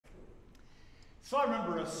So I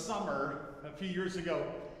remember a summer a few years ago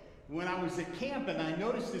when I was at camp and I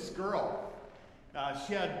noticed this girl.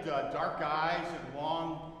 She had dark eyes and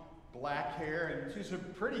long black hair, and she was a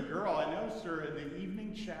pretty girl. I noticed her in the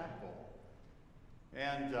evening chapel.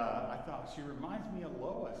 And I thought, she reminds me of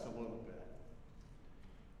Lois a little bit.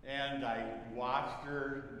 And I watched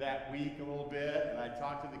her that week a little bit, and I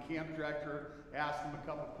talked to the camp director, asked him a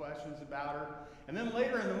couple questions about her. And then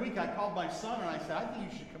later in the week, I called my son and I said, I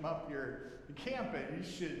think you should come up here to camp, and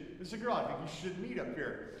there's a girl I think you should meet up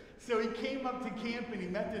here. So he came up to camp and he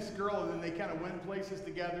met this girl, and then they kind of went places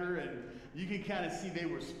together, and you could kind of see they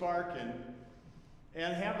were sparking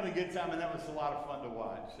and having a good time, and that was a lot of fun to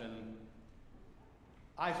watch. And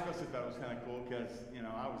I especially thought it was kind of cool because, you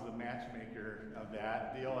know, I was the matchmaker of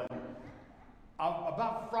that deal. And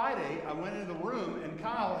about Friday, I went into the room, and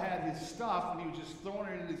Kyle had his stuff, and he was just throwing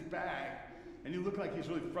it in his bag. And he looked like he was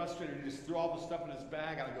really frustrated. He just threw all the stuff in his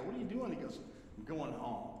bag. And I go, what are you doing? He goes, I'm going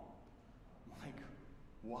home. I'm like,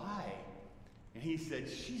 why? And he said,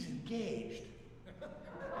 she's engaged. And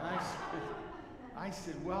I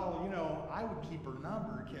said, well, you know, I would keep her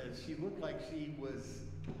number because she looked like she was,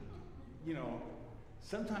 you know,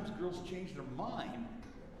 sometimes girls change their mind.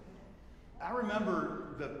 I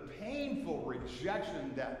remember the painful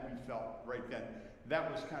rejection that we felt right then. That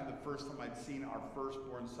was kind of the first time I'd seen our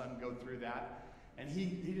firstborn son go through that. And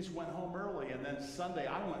he just went home early. And then Sunday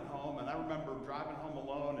I went home, and I remember driving home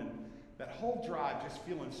alone, and that whole drive just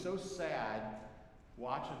feeling so sad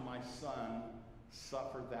watching my son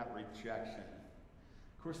suffer that rejection.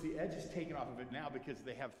 Of course, the edge is taken off of it now because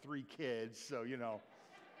they have 3 kids. So, you know,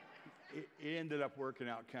 it ended up working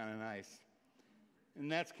out kind of nice. And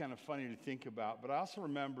that's kind of funny to think about. But I also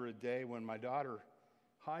remember a day when my daughter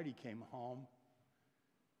Heidi came home.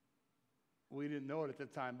 We didn't know it at the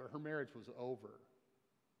time, but her marriage was over.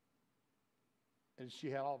 And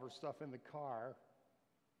she had all of her stuff in the car,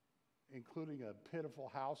 including a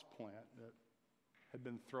pitiful house plant that had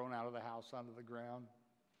been thrown out of the house onto the ground.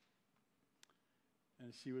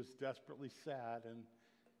 And she was desperately sad and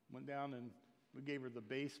went down, and we gave her the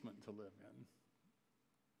basement to live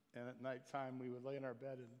in. And at nighttime, we would lay in our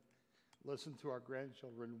bed and listen to our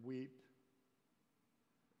grandchildren weep.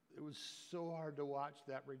 It was so hard to watch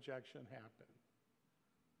that rejection happen.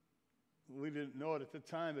 We didn't know it at the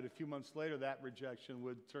time, but a few months later, that rejection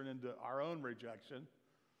would turn into our own rejection.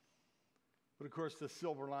 But of course, the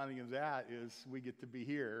silver lining of that is we get to be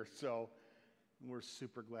here, so we're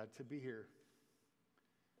super glad to be here.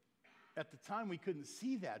 At the time, we couldn't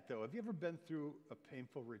see that, though. Have you ever been through a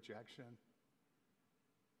painful rejection?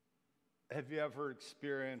 Have you ever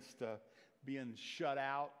experienced being shut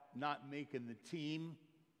out, not making the team?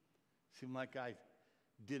 Seemed like I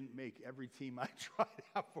didn't make every team I tried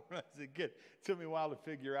out for when I was a kid. It took me a while to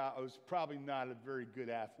figure out I was probably not a very good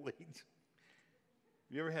athlete.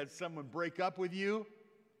 You ever had someone break up with you?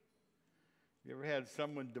 You ever had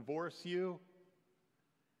someone divorce you,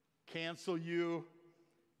 cancel you,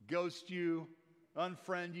 ghost you,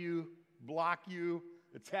 unfriend you, block you,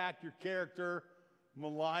 attack your character,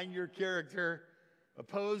 malign your character,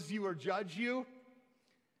 oppose you or judge you?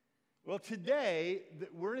 Well, today,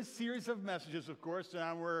 we're in a series of messages, of course,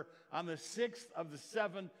 and we're on the 6th of the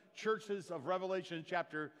 7 churches of Revelation,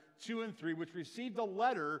 chapter 2 and 3, which received a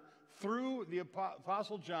letter through the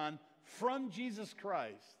Apostle John from Jesus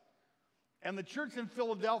Christ. And the church in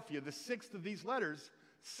Philadelphia, the 6th of these letters,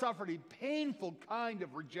 suffered a painful kind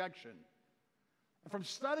of rejection. And from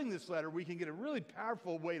studying this letter, we can get a really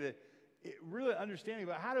powerful way to really understanding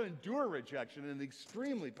about how to endure rejection in an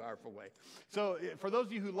extremely powerful way. So for those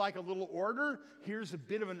of you who like a little order, here's a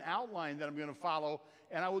bit of an outline that I'm going to follow.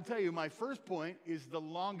 And I will tell you, my first point is the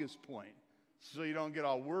longest point. So you don't get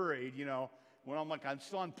all worried, you know. When I'm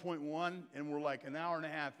still on point 1, and we're like an hour and a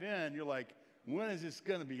half in, you're like, when is this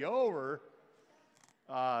going to be over?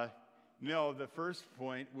 No, the first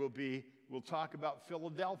point will be, we'll talk about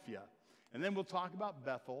Philadelphia. And then we'll talk about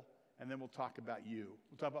Bethel. And then we'll talk about you.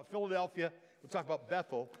 We'll talk about Philadelphia, we'll talk about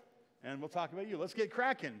Bethel, and we'll talk about you. Let's get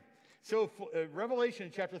cracking. So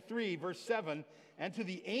Revelation chapter 3, verse 7, and to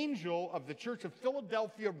the angel of the church of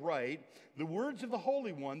Philadelphia write, the words of the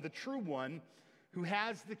Holy One, the true one, who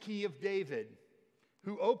has the key of David,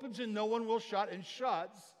 who opens and no one will shut, and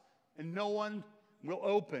shuts and no one will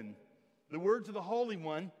open. The words of the Holy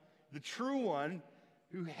One, the true one,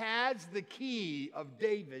 who has the key of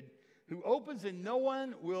David, who opens and no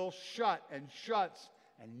one will shut, and shuts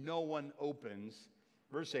and no one opens.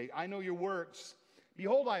 Verse 8, I know your works.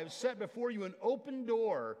 Behold, I have set before you an open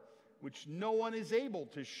door, which no one is able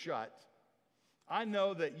to shut. I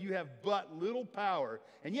know that you have but little power,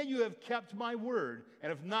 and yet you have kept my word and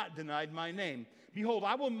have not denied my name. Behold,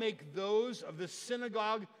 I will make those of the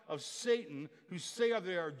synagogue of Satan who say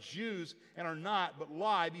they are Jews and are not, but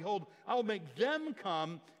lie. Behold, I will make them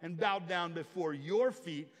come and bow down before your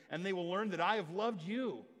feet, and they will learn that I have loved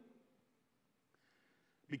you.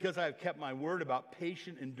 Because I have kept my word about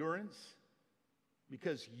patient endurance,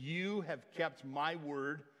 because you have kept my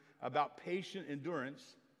word about patient endurance,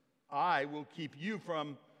 I will keep you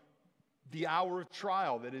from the hour of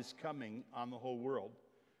trial that is coming on the whole world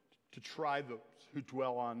to try those who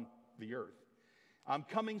dwell on the earth. I'm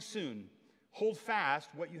coming soon. Hold fast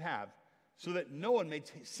what you have, so that no one may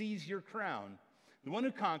seize your crown. The one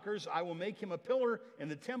who conquers, I will make him a pillar in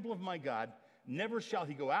the temple of my God. Never shall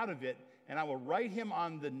he go out of it, and I will write him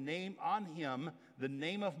the name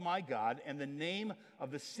of my God, and the name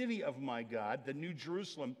of the city of my God, the new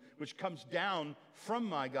Jerusalem, which comes down from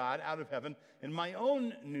my God out of heaven, and my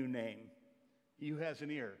own new name. He who has an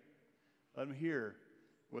ear, let him hear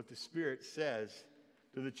what the Spirit says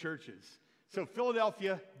to the churches. So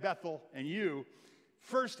Philadelphia, Bethel, and you,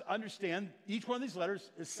 first understand each one of these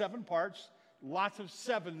letters is 7 parts, lots of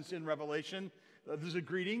sevens in Revelation. There's a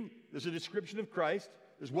greeting, there's a description of Christ,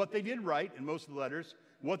 there's what they did right in most of the letters,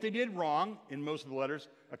 what they did wrong in most of the letters,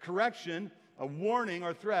 a correction, a warning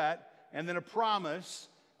or threat, and then a promise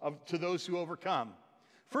to those who overcome.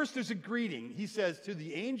 First, there's a greeting. He says, to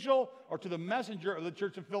the angel or to the messenger of the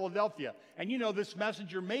church of Philadelphia. And you know, this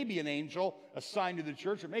messenger may be an angel assigned to the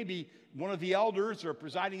church. It may be one of the elders or a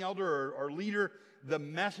presiding elder or leader, the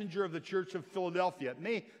messenger of the church of Philadelphia. It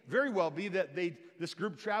may very well be that this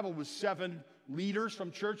group traveled with 7 leaders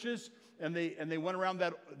from churches, and they went around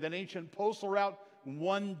that ancient postal route,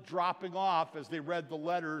 one dropping off as they read the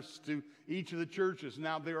letters to each of the churches.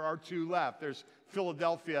 Now there are 2 left. There's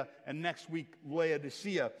Philadelphia, and next week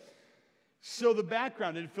Laodicea. So the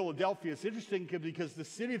background in Philadelphia is interesting because the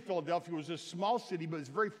city of Philadelphia was a small city, but it's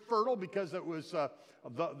very fertile because it was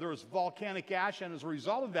there was volcanic ash, and as a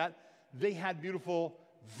result of that, they had beautiful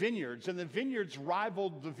vineyards. And the vineyards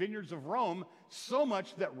rivaled the vineyards of Rome so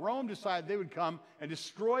much that Rome decided they would come and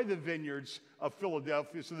destroy the vineyards of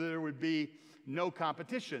Philadelphia so that there would be no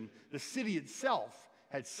competition. The city itself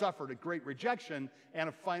had suffered a great rejection and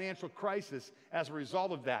a financial crisis as a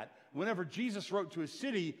result of that. Whenever Jesus wrote to a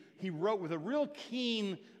city, he wrote with a real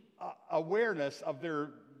keen awareness of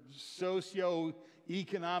their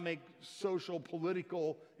socio-economic, social,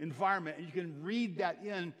 political environment. And you can read that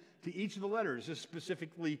in to each of the letters. This is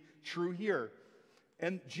specifically true here.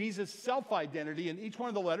 And Jesus' self-identity, in each one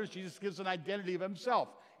of the letters, Jesus gives an identity of himself.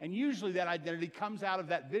 And usually that identity comes out of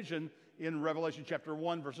that vision in Revelation chapter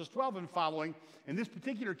 1, verses 12 and following. In this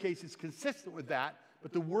particular case, it's consistent with that,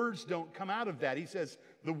 but the words don't come out of that. He says,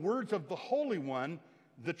 the words of the Holy One,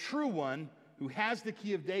 the true one, who has the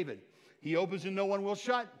key of David. He opens and no one will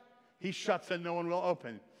shut. He shuts and no one will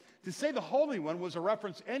open. To say the Holy One was a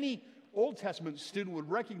reference any Old Testament student would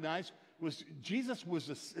recognize was Jesus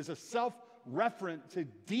is a self-referent to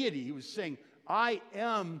deity. He was saying, I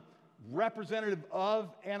am representative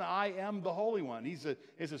of, and I am the Holy One. Is a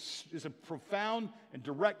profound and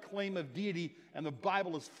direct claim of deity, and the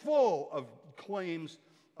Bible is full of claims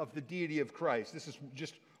of the deity of Christ. This is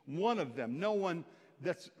just one of them. No one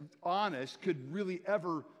that's honest could really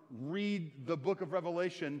ever read the book of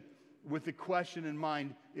Revelation with the question in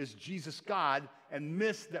mind, is Jesus God, and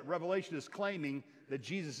miss that Revelation is claiming that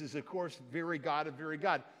Jesus is, of course, very God of very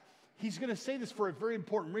God. He's going to say this for a very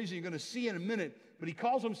important reason you're going to see in a minute, but he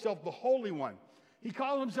calls himself the Holy One. He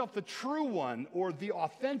calls himself the true one, or the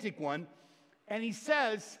authentic one, and he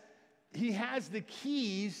says he has the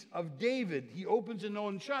keys of David. He opens and no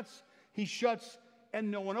one shuts. He shuts and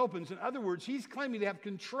no one opens. In other words, he's claiming to have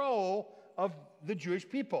control of the Jewish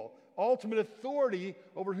people, ultimate authority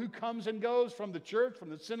over who comes and goes from the church, from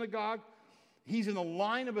the synagogue. He's in the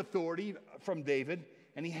line of authority from David,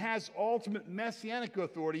 and he has ultimate messianic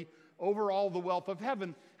authority over all the wealth of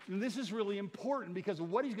heaven. And this is really important because of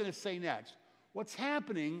what he's going to say next. What's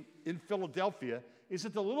happening in Philadelphia is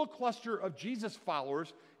that the little cluster of Jesus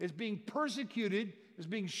followers is being persecuted, is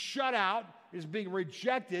being shut out, is being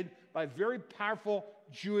rejected by a very powerful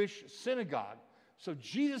Jewish synagogue. So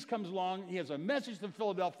Jesus comes along, he has a message to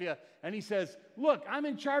Philadelphia, and he says, look, I'm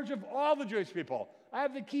in charge of all the Jewish people. I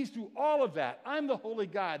have the keys to all of that. I'm the holy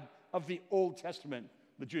God of the Old Testament,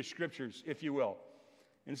 the Jewish scriptures, if you will.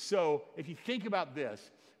 And so if you think about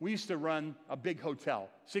this, we used to run a big hotel,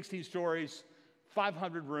 16 stories,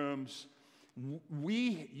 500 rooms.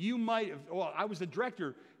 I was the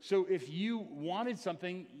director, so if you wanted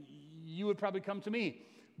something, you would probably come to me.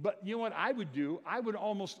 But you know what I would do? I would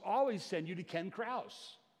almost always send you to Ken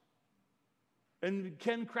Krause. And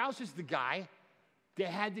Ken Krause is the guy that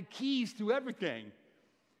had the keys to everything.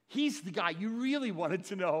 He's the guy you really wanted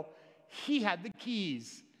to know. He had the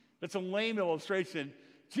keys. That's a lame illustration.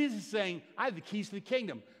 Jesus is saying, I have the keys to the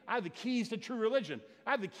kingdom. I have the keys to true religion.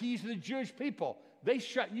 I have the keys to the Jewish people. They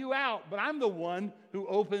shut you out, but I'm the one who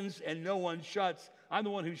opens and no one shuts. I'm the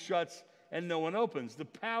one who shuts and no one opens. The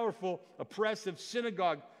powerful, oppressive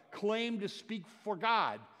synagogue claimed to speak for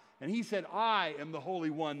God. And he said, I am the Holy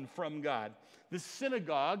One from God. The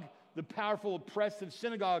synagogue, the powerful, oppressive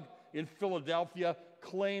synagogue in Philadelphia,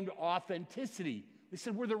 claimed authenticity. They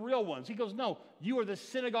said, we're the real ones. He goes, no, you are the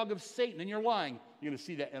synagogue of Satan, and you're lying. You're going to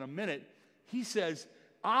see that in a minute. He says,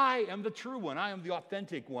 I am the true one. I am the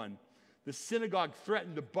authentic one. The synagogue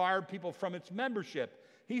threatened to bar people from its membership.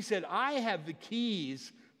 He said, I have the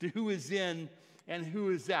keys to who is in and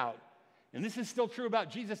who is out. And this is still true about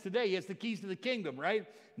Jesus today. He has the keys to the kingdom, right?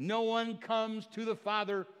 No one comes to the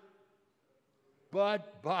Father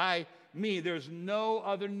but by me. There's no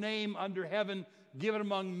other name under heaven given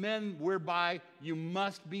among men whereby you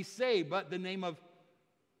must be saved, but the name of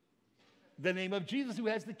Jesus, who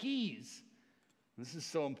has the keys. This is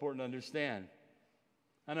so important to understand.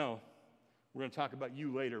 I know we're going to talk about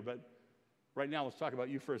you later, but right now let's talk about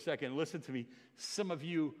you for a second. Listen to me. Some of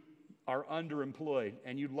you are underemployed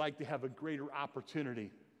and you'd like to have a greater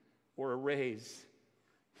opportunity or a raise.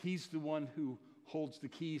 He's the one who holds the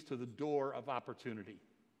keys to the door of opportunity.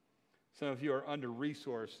 Some of you are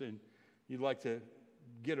under-resourced and you'd like to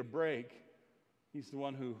get a break. He's the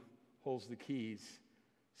one who holds the keys.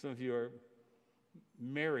 Some of you are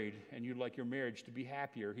married and you'd like your marriage to be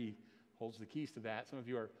happier. He holds the keys to that. Some of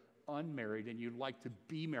you are unmarried and you'd like to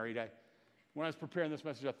be married. When I was preparing this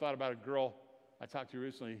message, I thought about a girl I talked to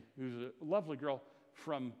recently who's a lovely girl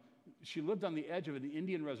she lived on the edge of an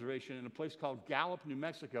Indian reservation in a place called Gallup, New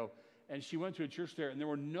Mexico. And she went to a church there, and there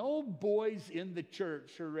were no boys in the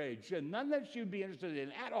church her age. She had none that she would be interested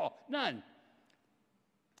in at all. None.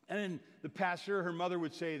 And then the pastor, her mother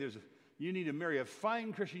would say, you need to marry a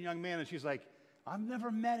fine Christian young man. And she's like, I've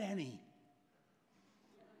never met any.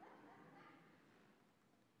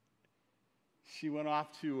 She went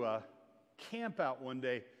off to camp out one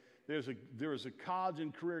day. There was a college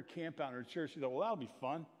and career camp out in her church. She thought, well, that'll be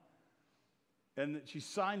fun. And she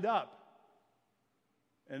signed up.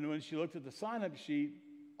 And when she looked at the sign-up sheet,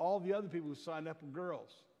 all the other people who signed up were girls.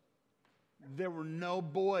 There were no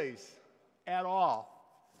boys at all.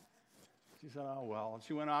 She said, oh, well. And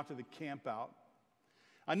she went off to the camp out.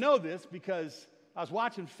 I know this because I was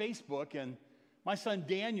watching Facebook, and my son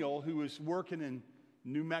Daniel, who was working in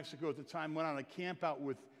New Mexico at the time, went on a camp out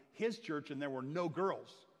with his church, and there were no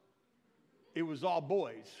girls. It was all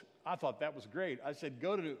boys. I thought that was great. I said,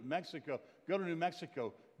 go to New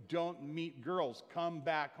Mexico. Don't meet girls. Come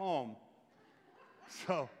back home.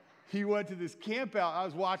 So he went to this camp out. I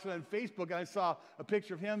was watching on Facebook, and I saw a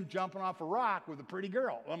picture of him jumping off a rock with a pretty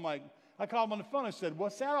girl. I'm like, I called him on the phone. I said,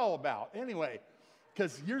 what's that all about? Anyway,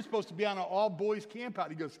 because you're supposed to be on an all-boys camp out.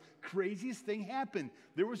 He goes, craziest thing happened.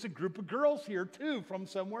 There was a group of girls here, too, from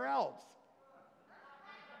somewhere else.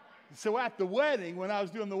 So at the wedding, when I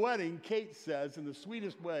was doing the wedding, Kate says, in the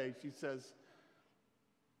sweetest way, she says,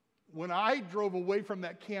 when I drove away from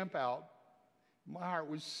that camp out, my heart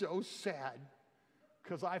was so sad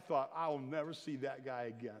because I thought, I will never see that guy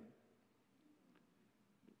again.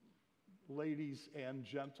 Ladies and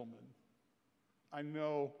gentlemen, I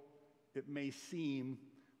know it may seem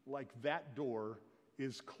like that door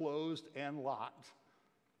is closed and locked,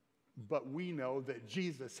 but we know that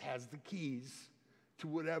Jesus has the keys to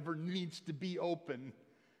whatever needs to be open.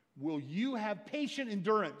 Will you have patient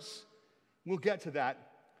endurance? We'll get to that.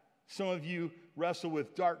 Some of you wrestle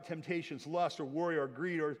with dark temptations, lust or worry or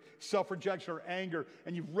greed or self-rejection or anger,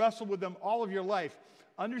 and you've wrestled with them all of your life.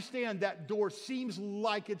 Understand that door seems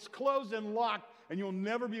like it's closed and locked and you'll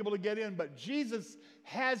never be able to get in, but Jesus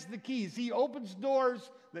has the keys. He opens doors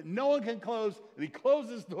that no one can close, and he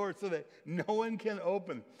closes doors so that no one can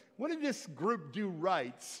open. What did this group do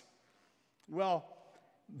right? Well,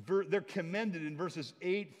 they're commended in verses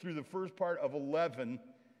 8 through the first part of 11.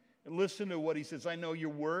 And listen to what he says. I know your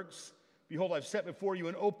works. Behold, I've set before you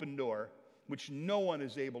an open door, which no one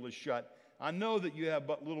is able to shut. I know that you have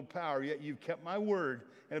but little power, yet you've kept my word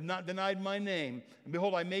and have not denied my name. And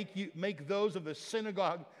behold, I make those of the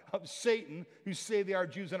synagogue of Satan who say they are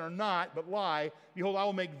Jews and are not, but lie. Behold, I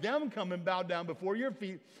will make them come and bow down before your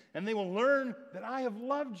feet, and they will learn that I have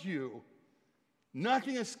loved you.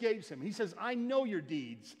 Nothing escapes him. He says, I know your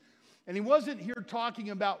deeds. And he wasn't here talking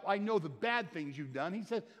about, I know the bad things you've done. He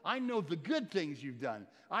said, I know the good things you've done.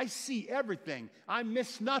 I see everything. I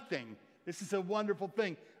miss nothing. This is a wonderful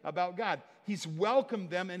thing about God. He's welcomed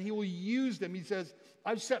them and he will use them. He says,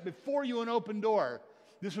 I've set before you an open door.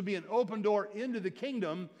 This would be an open door into the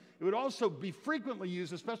kingdom. It would also be frequently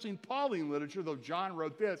used, especially in Pauline literature, though John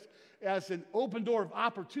wrote this, as an open door of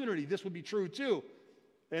opportunity. This would be true too.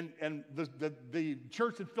 And the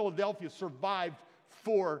church in Philadelphia survived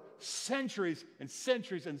for centuries and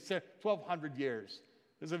centuries and 1,200 years.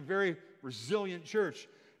 It was a very resilient church.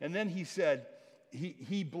 And then he said,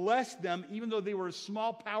 he blessed them even though they were a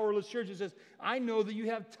small, powerless church. He says, I know that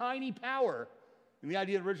you have tiny power. And the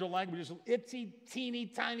idea of the original language is itsy, teeny,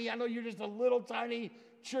 tiny. I know you're just a little tiny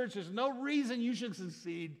church. There's no reason you should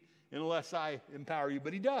succeed unless I empower you.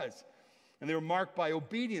 But he does. And they were marked by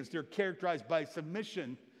obedience. They're characterized by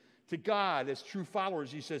submission to God as true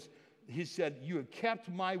followers. He said, you have kept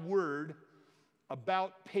my word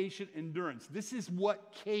about patient endurance. This is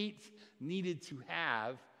what Kate needed to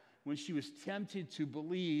have when she was tempted to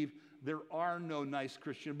believe there are no nice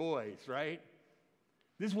Christian boys, right?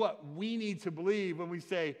 This is what we need to believe when we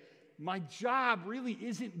say, my job really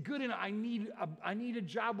isn't good enough. I need a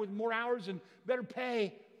job with more hours and better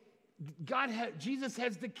pay. Jesus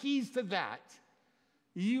has the keys to that.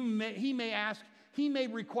 He may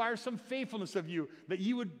require some faithfulness of you, that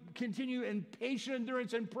you would continue in patient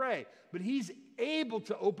endurance and pray. But he's able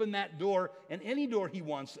to open that door, and any door he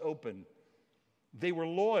wants to open. They were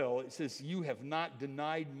loyal. It says, you have not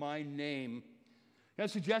denied my name. I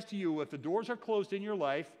suggest to you, if the doors are closed in your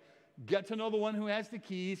life, get to know the one who has the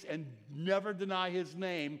keys and never deny his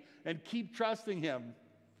name and keep trusting him.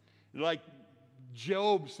 Like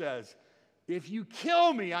Job says, if you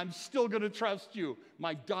kill me, I'm still going to trust you.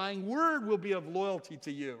 My dying word will be of loyalty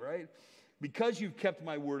to you, right? Because you've kept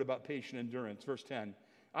my word about patient endurance. Verse 10,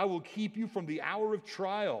 I will keep you from the hour of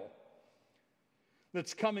trial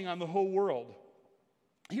that's coming on the whole world.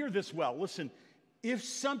 Hear this well. Listen, if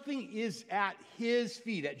something is at his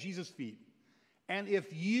feet, at Jesus' feet, and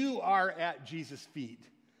if you are at Jesus' feet,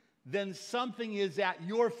 then something is at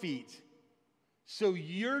your feet. So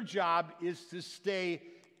your job is to stay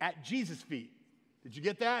at Jesus' feet. Did you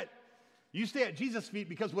get that? You stay at Jesus' feet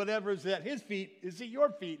because whatever is at his feet is at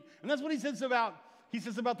your feet. And that's what he says about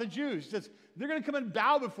the Jews. He says, they're going to come and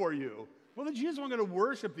bow before you. Well, the Jews weren't going to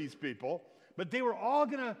worship these people, but they were all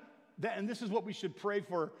going to, and this is what we should pray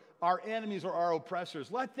for our enemies or our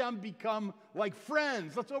oppressors. Let them become like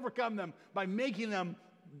friends. Let's overcome them by making them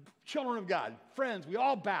children of God, friends. We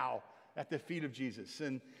all bow at the feet of Jesus.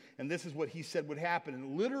 And this is what he said would happen.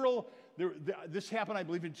 And this happened, I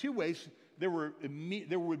believe, in two ways. There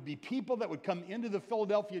would be people that would come into the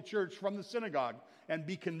Philadelphia church from the synagogue and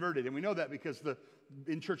be converted. And we know that because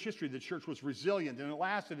in church history, the church was resilient and it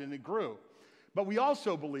lasted and it grew. But we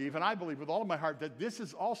also believe, and I believe with all of my heart, that this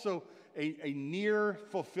is also a near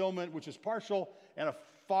fulfillment, which is partial, and a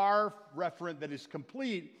far referent that is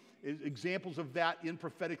complete. Examples of that in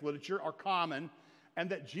prophetic literature are common, and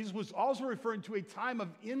that Jesus was also referring to a time of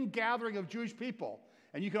ingathering of Jewish people.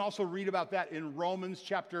 And you can also read about that in Romans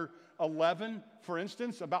chapter 11, for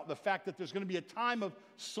instance, about the fact that there's going to be a time of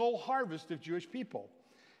soul harvest of Jewish people.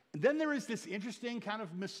 And then there is this interesting kind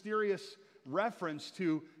of mysterious reference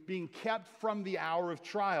to being kept from the hour of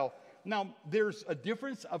trial. Now, there's a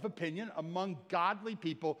difference of opinion among godly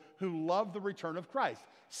people who love the return of Christ.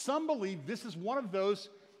 Some believe this is one of those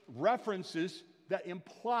references that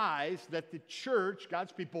implies that the church,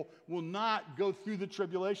 God's people, will not go through the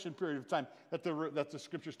tribulation period of time that the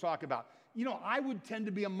scriptures talk about. You know, I would tend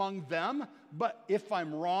to be among them, but if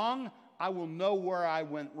I'm wrong, I will know where I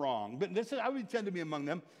went wrong. But I would tend to be among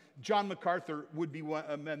them. John MacArthur would be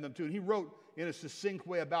among them too, and he wrote in a succinct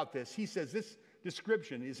way about this. He says this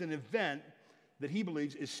description is an event that he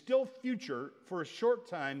believes is still future, for a short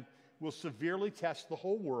time will severely test the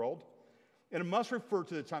whole world, and it must refer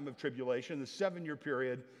to the time of tribulation, the 7-year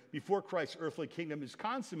period before Christ's earthly kingdom is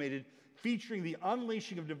consummated, featuring the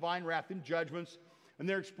unleashing of divine wrath and judgments, and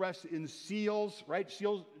they're expressed in seals, right?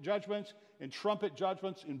 Seal judgments, in trumpet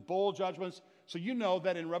judgments, in bowl judgments. So you know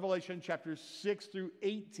that in Revelation chapters 6 through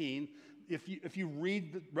 18, if you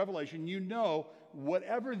read the Revelation, you know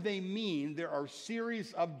whatever they mean, there are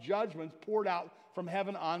series of judgments poured out from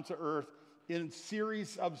heaven onto earth in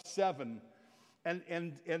series of 7.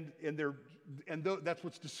 And that's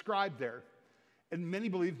what's described there. And many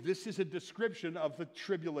believe this is a description of the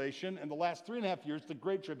tribulation and the last 3.5 years, the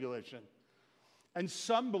Great Tribulation. And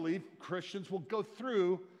some believe Christians will go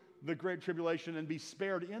through the Great Tribulation and be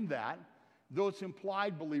spared in that, though it's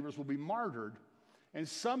implied believers will be martyred. And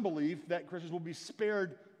some believe that Christians will be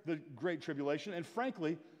spared the Great Tribulation. And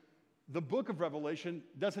frankly, the book of Revelation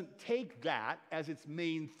doesn't take that as its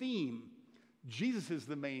main theme. Jesus is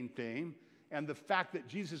the main theme, and the fact that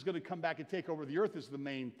Jesus is going to come back and take over the earth is the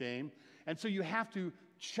main theme. And so you have to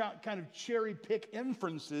kind of cherry pick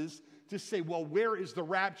inferences just say, well, where is the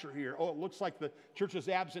rapture here? Oh, it looks like the church is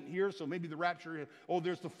absent here, so maybe the rapture. Oh,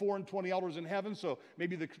 there's the 4 and 20 elders in heaven, so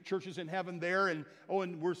maybe the church is in heaven there. And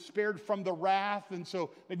we're spared from the wrath, and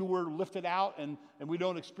so maybe we're lifted out and we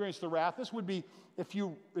don't experience the wrath. This would be, if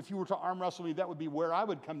you were to arm wrestle me, that would be where I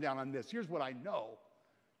would come down on this. Here's what I know.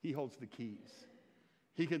 He holds the keys.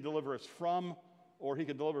 He can deliver us from, or he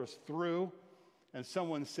can deliver us through. And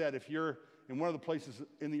someone said, if you're in one of the places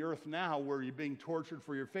in the earth now where you're being tortured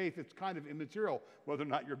for your faith, it's kind of immaterial whether or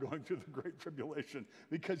not you're going through the Great Tribulation,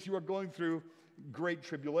 because you are going through great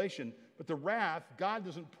tribulation. But the wrath, God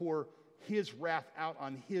doesn't pour his wrath out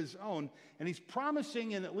on his own. And he's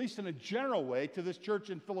promising, at least in a general way, to this church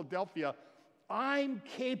in Philadelphia, I'm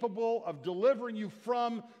capable of delivering you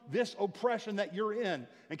from this oppression that you're in.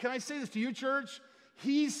 And can I say this to you, church?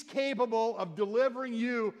 He's capable of delivering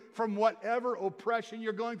you from whatever oppression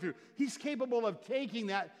you're going through. He's capable of taking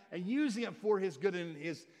that and using it for his good and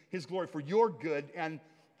his glory, for your good and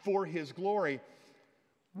for his glory.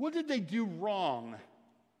 What did they do wrong?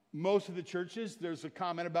 Most of the churches, there's a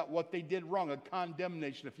comment about what they did wrong, a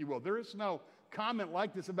condemnation, if you will. There is no comment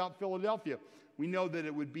like this about Philadelphia. We know that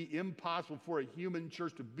it would be impossible for a human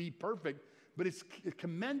church to be perfect, but it's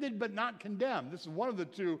commended but not condemned. This is one of the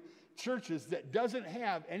two churches that doesn't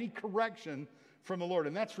have any correction from the Lord,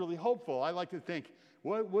 and that's really hopeful. I like to think,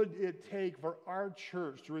 what would it take for our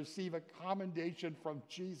church to receive a commendation from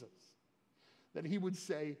Jesus? That he would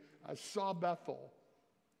say, I saw Bethel,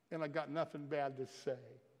 and I got nothing bad to say.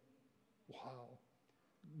 Wow.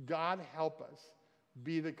 God help us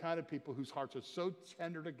be the kind of people whose hearts are so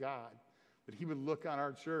tender to God that he would look on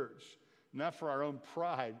our church, not for our own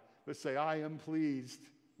pride, but say, I am pleased.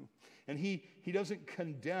 And he doesn't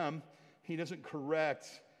condemn, he doesn't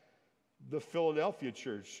correct the Philadelphia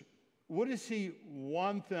church. What does he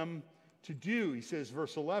want them to do? He says,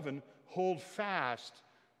 verse 11, hold fast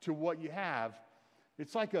to what you have.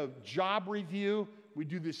 It's like a job review. We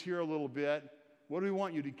do this here a little bit. What do we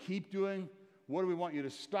want you to keep doing? What do we want you to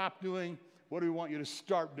stop doing? What do we want you to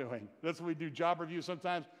start doing? That's what we do, job review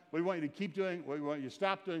sometimes. What do we want you to keep doing? What do we want you to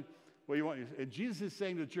stop doing? What do you want you to... And Jesus is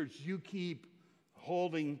saying to the church, you keep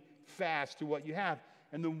holding fast to what you have.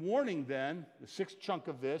 And the warning then, the sixth chunk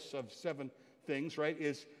of this, of 7 things, right,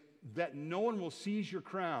 is that no one will seize your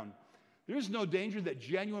crown. There is no danger that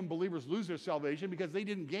genuine believers lose their salvation because they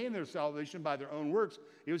didn't gain their salvation by their own works.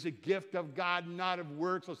 It was a gift of God, not of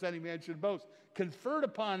works, lest any man should boast, conferred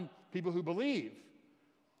upon people who believe.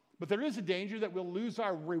 But there is a danger that we'll lose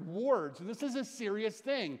our rewards. And this is a serious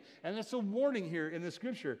thing. And that's a warning here in the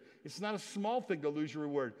scripture. It's not a small thing to lose your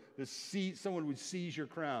reward. Someone would seize your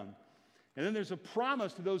crown. And then there's a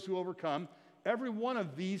promise to those who overcome. Every one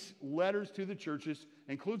of these letters to the churches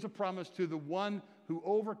includes a promise to the one who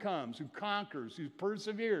overcomes, who conquers, who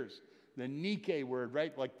perseveres. The Nike word,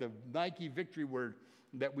 right? Like the Nike victory word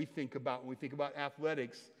that we think about when we think about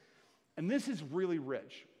athletics. And this is really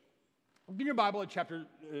rich. Look in your Bible at chapter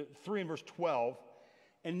 3 and verse 12,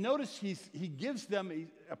 and notice he gives them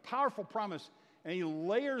a powerful promise, and he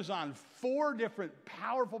layers on 4 different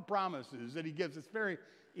powerful promises that he gives. It's very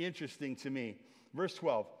interesting to me. Verse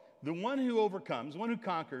 12, the one who overcomes, the one who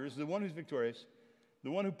conquers, the one who's victorious,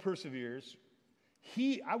 the one who perseveres,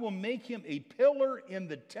 I will make him a pillar in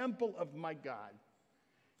the temple of my God.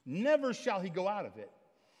 Never shall he go out of it.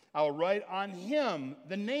 I will write on him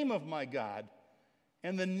the name of my God,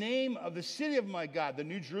 and the name of the city of my God, the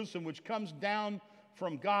New Jerusalem, which comes down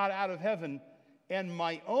from God out of heaven, and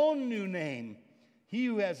my own new name. He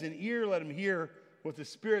who has an ear, let him hear what the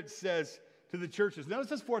Spirit says to the churches. Notice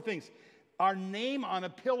those 4 things. Our name on a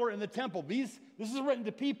pillar in the temple. This is written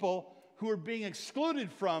to people who are being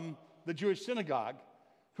excluded from the Jewish synagogue,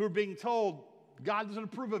 who are being told, God doesn't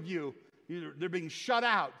approve of you. They're being shut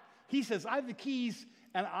out. He says, I have the keys,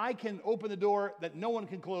 and I can open the door that no one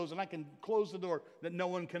can close, and I can close the door that no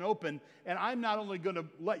one can open. And I'm not only going to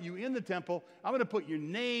let you in the temple, I'm going to put your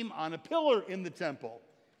name on a pillar in the temple.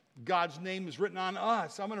 God's name is written on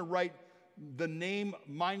us. I'm going to write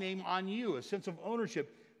my name on you, a sense of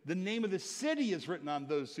ownership. The name of the city is written on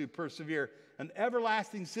those who persevere, an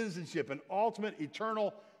everlasting citizenship, an ultimate,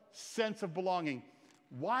 eternal sense of belonging.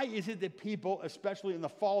 Why is it that people, especially in the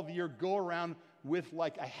fall of the year, go around with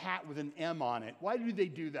like a hat with an M on it? Why do they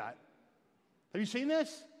do that? Have you seen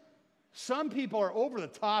this? Some people are over the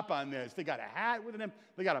top on this. They got a hat with an M.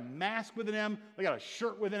 They got a mask with an M. They got a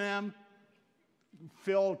shirt with an M.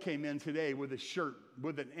 Phil came in today with a shirt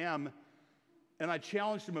with an M, and I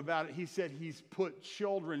challenged him about it. He said he's put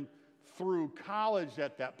children through college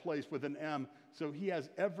at that place with an M, so he has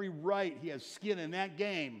every right. He has skin in that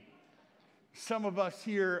game. Some of us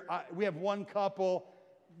here, we have one couple.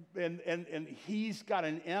 and he's got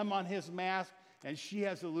an M on his mask, and she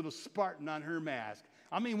has a little Spartan on her mask.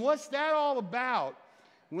 I mean, what's that all about?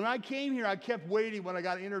 When I came here, I kept waiting when I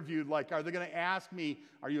got interviewed, like, are they going to ask me,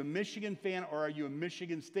 are you a Michigan fan or are you a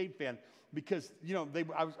Michigan State fan? Because, you know,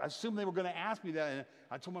 I assumed they were going to ask me that. And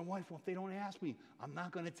I told my wife, well, if they don't ask me, I'm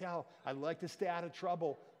not going to tell. I'd like to stay out of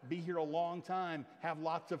trouble, be here a long time, have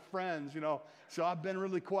lots of friends, you know. So I've been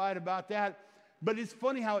really quiet about that. But it's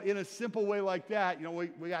funny how in a simple way like that, you know,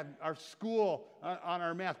 we got our school on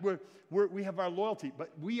our mask. We have our loyalty.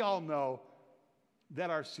 But we all know that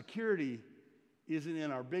our security isn't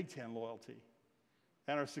in our Big Ten loyalty.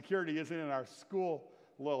 And our security isn't in our school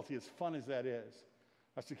loyalty, as fun as that is.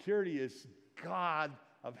 Our security is God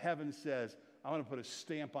of heaven says, I'm going to put a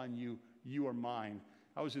stamp on you. You are mine.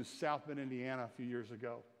 I was in South Bend, Indiana a few years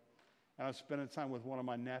ago. And I was spending time with one of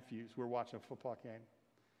my nephews. We were watching a football game.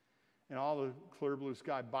 And all the clear blue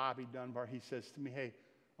sky, Bobby Dunbar, he says to me, hey,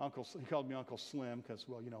 Uncle, he called me Uncle Slim because,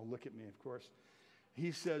 well, you know, look at me, of course.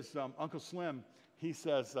 He says, Uncle Slim, he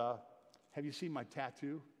says, have you seen my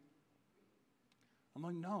tattoo? I'm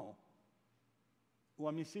like, no. Well,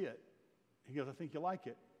 let me see it. He goes, I think you like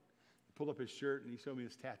it. He pulled up his shirt and he showed me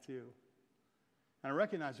his tattoo. And I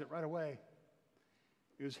recognized it right away.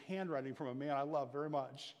 It was handwriting from a man I love very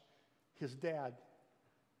much. His dad,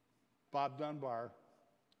 Bob Dunbar,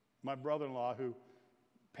 my brother-in-law who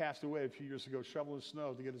passed away a few years ago shoveling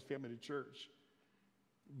snow to get his family to church.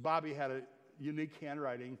 Bobby had a unique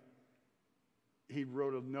handwriting. He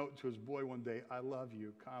wrote a note to his boy one day, I love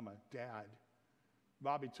you, comma, Dad.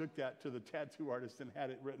 Bobby took that to the tattoo artist and had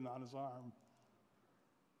it written on his arm.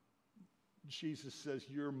 Jesus says,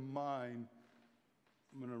 you're mine.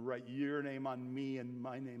 I'm going to write your name on me and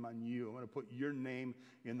my name on you. I'm going to put your name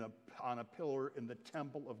on a pillar in the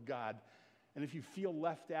temple of God. And if you feel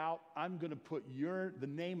left out, I'm going to put the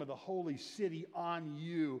name of the holy city on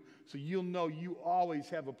you so you'll know you always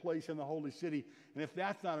have a place in the holy city. And if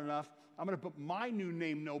that's not enough, I'm going to put my new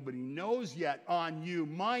name nobody knows yet on you.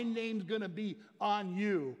 My name's going to be on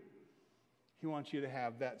you. He wants you to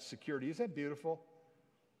have that security. Is that beautiful?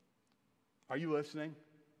 Are you listening?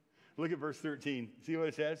 Look at verse 13. See what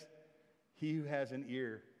it says? He who has an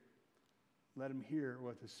ear, let him hear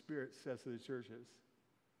what the Spirit says to the churches.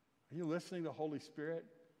 Are you listening to the Holy Spirit?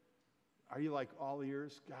 Are you like all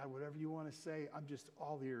ears? God, whatever you want to say, I'm just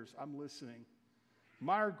all ears. I'm listening.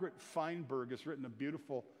 Margaret Feinberg has written a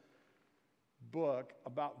beautiful book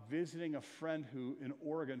about visiting a friend in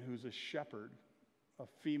Oregon who's a shepherd, a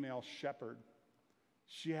female shepherd.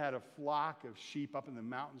 She had a flock of sheep up in the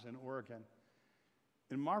mountains in Oregon.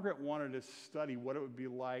 And Margaret wanted to study what it would be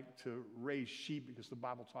like to raise sheep because the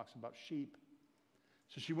Bible talks about sheep.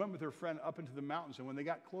 So she went with her friend up into the mountains, and when they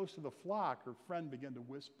got close to the flock, her friend began to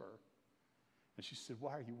whisper. And she said,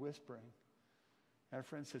 why are you whispering? And her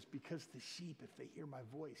friend says, because the sheep, if they hear my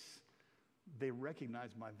voice, they recognize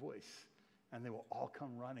my voice, and they will all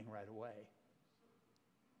come running right away.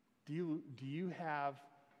 Do you have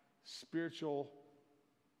spiritual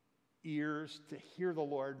ears to hear the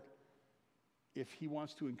Lord if he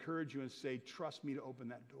wants to encourage you and say, trust me to open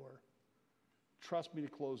that door? Trust me to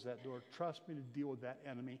close that door. Trust me to deal with that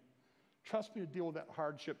enemy. Trust me to deal with that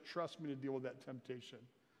hardship. Trust me to deal with that temptation.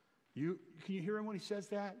 Can you hear him when he says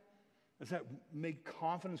that? Does that make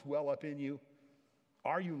confidence well up in you?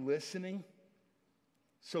 Are you listening?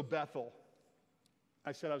 So Bethel,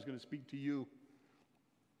 I said I was going to speak to you.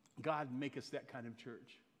 God, make us that kind of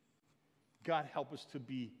church. God, help us to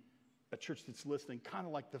be a church that's listening, kind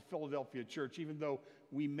of like the Philadelphia church, even though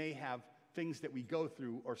we may have things that we go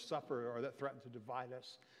through or suffer or that threaten to divide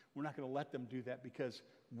us. We're not going to let them do that because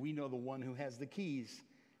we know the one who has the keys.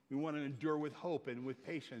 We want to endure with hope and with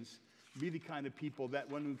patience, be the kind of people that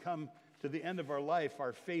when we come to the end of our life,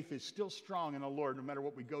 our faith is still strong in the Lord no matter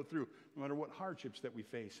what we go through, no matter what hardships that we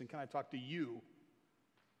face. And can I talk to you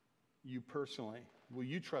personally? Will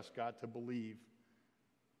you trust God to believe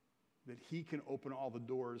that he can open all the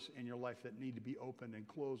doors in your life that need to be opened and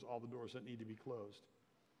close all the doors that need to be closed?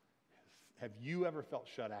 Have you ever felt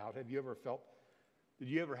shut out? Did you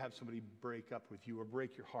ever have somebody break up with you or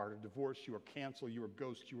break your heart or divorce you or cancel you or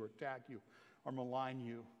ghost you or attack you or malign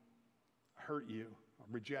you, hurt you or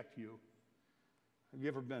reject you? Have you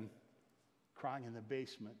ever been crying in the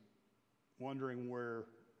basement, wondering where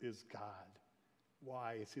is God?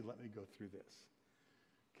 Why is he letting me go through this?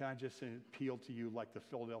 Can I just appeal to you like the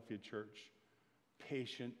Philadelphia church?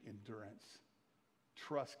 Patient endurance.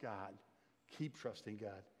 Trust God. Keep trusting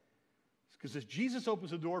God. Because if Jesus opens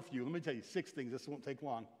the door for you, let me tell you 6 things. This won't take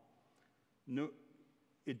long. No,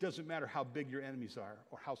 it doesn't matter how big your enemies are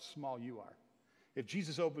or how small you are. If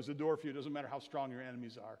Jesus opens the door for you, it doesn't matter how strong your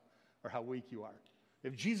enemies are or how weak you are.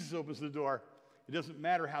 If Jesus opens the door, it doesn't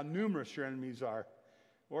matter how numerous your enemies are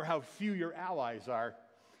or how few your allies are.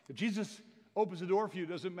 If Jesus opens the door for you, it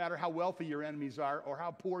doesn't matter how wealthy your enemies are or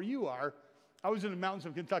how poor you are. I was in the mountains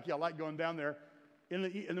of Kentucky. I like going down there.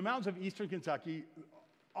 In the mountains of eastern Kentucky,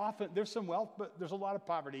 often there's some wealth, but there's a lot of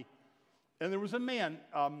poverty. And there was a man,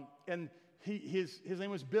 and his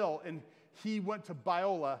name was Bill, and he went to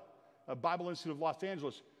Biola, a Bible Institute of Los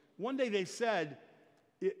Angeles. One day they said,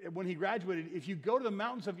 when he graduated, if you go to the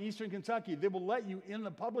mountains of eastern Kentucky, they will let you in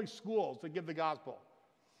the public schools to give the gospel.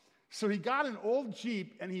 So he got an old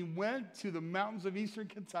Jeep, and he went to the mountains of eastern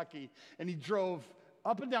Kentucky, and he drove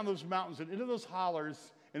up and down those mountains and into those hollers,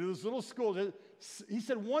 into those little schools. He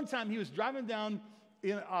said one time he was driving down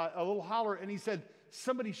in a little holler, and he said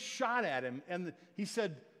somebody shot at him, and he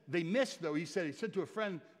said they missed, though. He said to a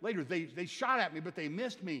friend later, they shot at me, but they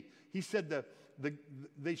missed me. He said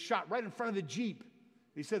they shot right in front of the Jeep.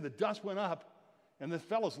 He said the dust went up, and the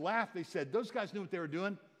fellows laughed. They said those guys knew what they were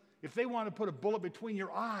doing. If they wanted to put a bullet between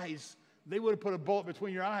your eyes, they would have put a bullet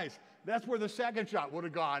between your eyes. That's where the second shot would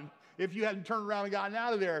have gone if you hadn't turned around and gotten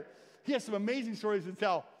out of there. He has some amazing stories to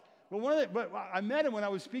tell. But I met him when I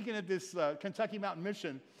was speaking at this Kentucky Mountain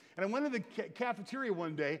Mission, and I went to the cafeteria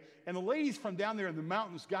one day, and the ladies from down there in the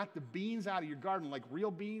mountains got the beans out of your garden, like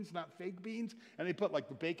real beans, not fake beans, and they put like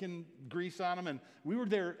the bacon grease on them, and we were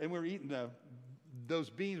there, and we were eating those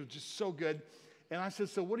beans, which is so good. And I said,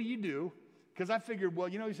 so what do you do? Because I figured, well,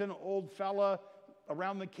 he's an old fella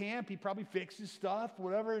around the camp. He probably fixes stuff,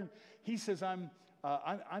 whatever. And he says, I'm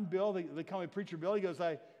Bill. They call me Preacher Bill. He goes,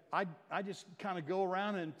 I just kind of go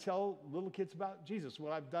around and tell little kids about Jesus,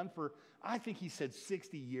 what I've done for, I think he said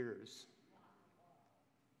 60 years.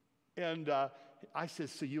 And I said,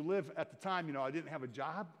 so you live, at the time, I didn't have a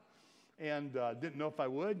job and didn't know if I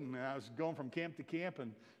would. And I was going from camp to camp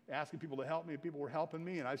and asking people to help me. People were helping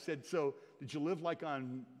me. And I said, so did you live like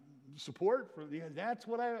on support? That's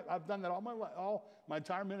what I've done that all my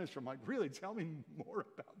entire ministry. I'm like, really? Tell me more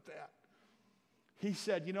about that. He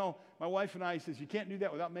said, my wife and I, he says, you can't do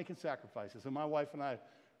that without making sacrifices. And my wife and I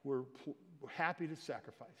were happy to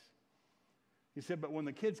sacrifice. He said, but when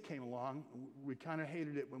the kids came along, we kind of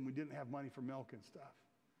hated it when we didn't have money for milk and stuff.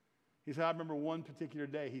 He said, I remember one particular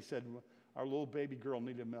day, he said, our little baby girl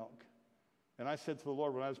needed milk. And I said to the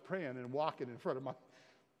Lord when I was praying and walking in front of my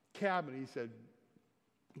cabin, he said,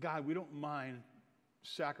 God, we don't mind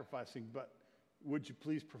sacrificing, but would you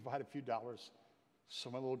please provide a few dollars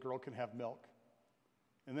so my little girl can have milk?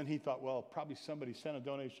 And then he thought, well, probably somebody sent a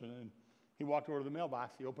donation. And he walked over to the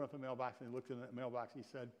mailbox. He opened up the mailbox, and he looked in the mailbox. He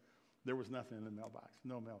said, there was nothing in the mailbox,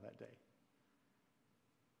 no mail that day.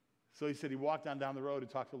 So he said he walked down the road and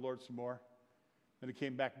talked to the Lord some more. Then he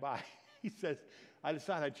came back by. He says, I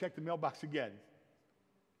decided I'd check the mailbox again.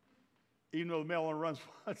 Even though the mail only runs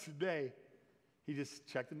once a day, he just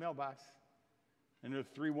checked the mailbox. And there were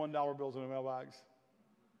 3 $1 bills in the mailbox.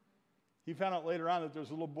 He found out later on that there was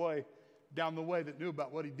a little boy down the way that knew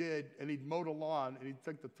about what he did, and he'd mowed a lawn, and he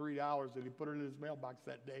took the $3 and he put it in his mailbox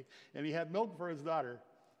that day, and he had milk for his daughter.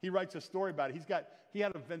 He writes a story about it. He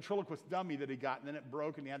had a ventriloquist dummy that he got, and then it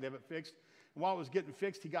broke, and he had to have it fixed. And while it was getting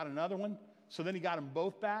fixed, he got another one. So then he got them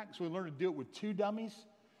both back. So he learned to do it with 2 dummies.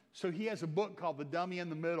 So he has a book called The Dummy in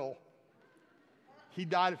the Middle. He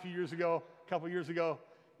died a couple years ago,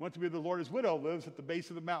 went to be with the Lord. His widow lives at the base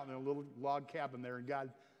of the mountain in a little log cabin there, and God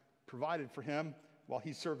provided for him while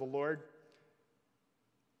he served the Lord.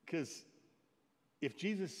 Because if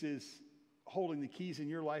Jesus is holding the keys in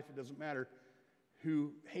your life, it doesn't matter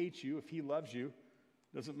who hates you. If he loves you,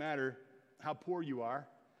 it doesn't matter how poor you are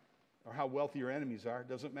or how wealthy your enemies are. It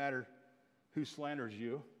doesn't matter who slanders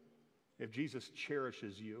you. If Jesus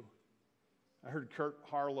cherishes you. I heard Kurt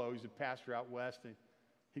Harlow, he's a pastor out west, and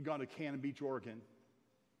he'd gone to Cannon Beach, Oregon.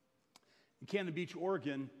 And Cannon Beach,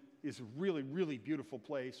 Oregon is a really, really beautiful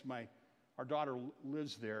place. Our daughter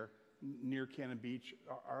lives there near Cannon Beach.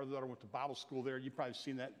 Our daughter went to Bible school there. You've probably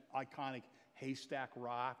seen that iconic Haystack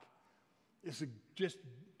Rock. It's just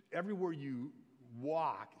everywhere you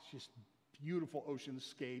walk, it's just beautiful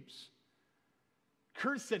oceanscapes.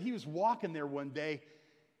 Kurt said he was walking there one day,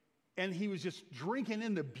 and he was just drinking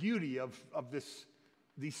in the beauty of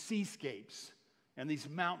these seascapes and these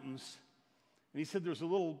mountains. And he said there's a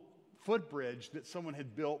little footbridge that someone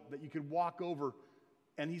had built that you could walk over.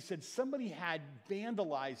 And he said somebody had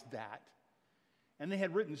vandalized that, and they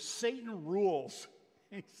had written Satan rules.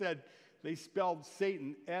 He said they spelled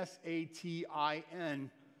Satan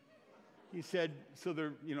S-A-T-I-N. He said so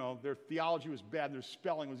their theology was bad, and their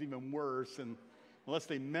spelling was even worse, and unless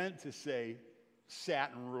they meant to say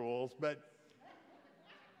Satin rules. But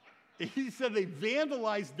he said they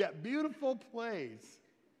vandalized that beautiful place.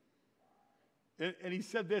 And he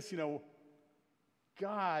said this,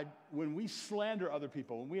 God, when we slander other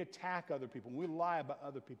people, when we attack other people, when we lie about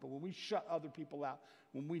other people, when we shut other people out,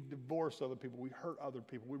 when we divorce other people, we hurt other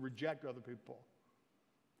people, we reject other people,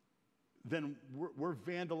 then we're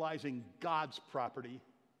vandalizing God's property.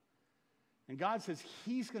 And God says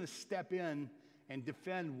he's going to step in and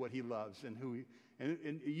defend what he loves and who he,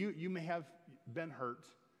 and you may have been hurt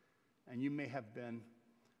and you may have been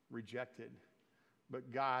rejected.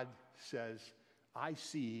 But God says, I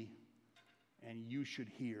see and you should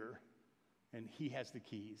hear, and he has the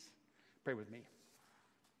keys. Pray with me.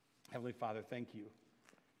 Heavenly Father, thank you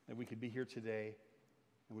that we could be here today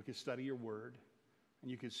and we could study your word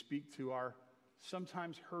and you could speak to our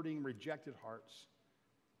sometimes hurting, rejected hearts.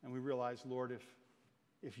 And we realize, Lord,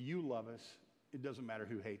 if you love us, it doesn't matter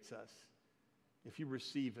who hates us. If you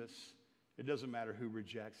receive us, it doesn't matter who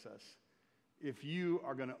rejects us. If you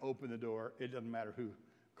are going to open the door, it doesn't matter who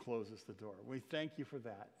closes the door. We thank you for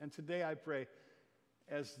that. And today I pray,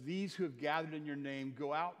 as these who have gathered in your name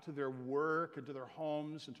go out to their work and to their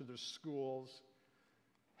homes and to their schools,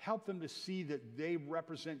 help them to see that they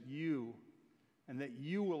represent you and that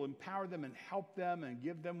you will empower them and help them and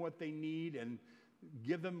give them what they need and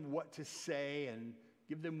give them what to say and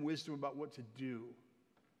give them wisdom about what to do.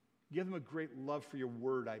 Give them a great love for your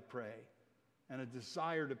word, I pray, and a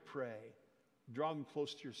desire to pray. Draw them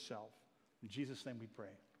close to yourself. In Jesus' name we pray.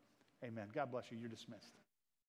 Amen. God bless you. You're dismissed.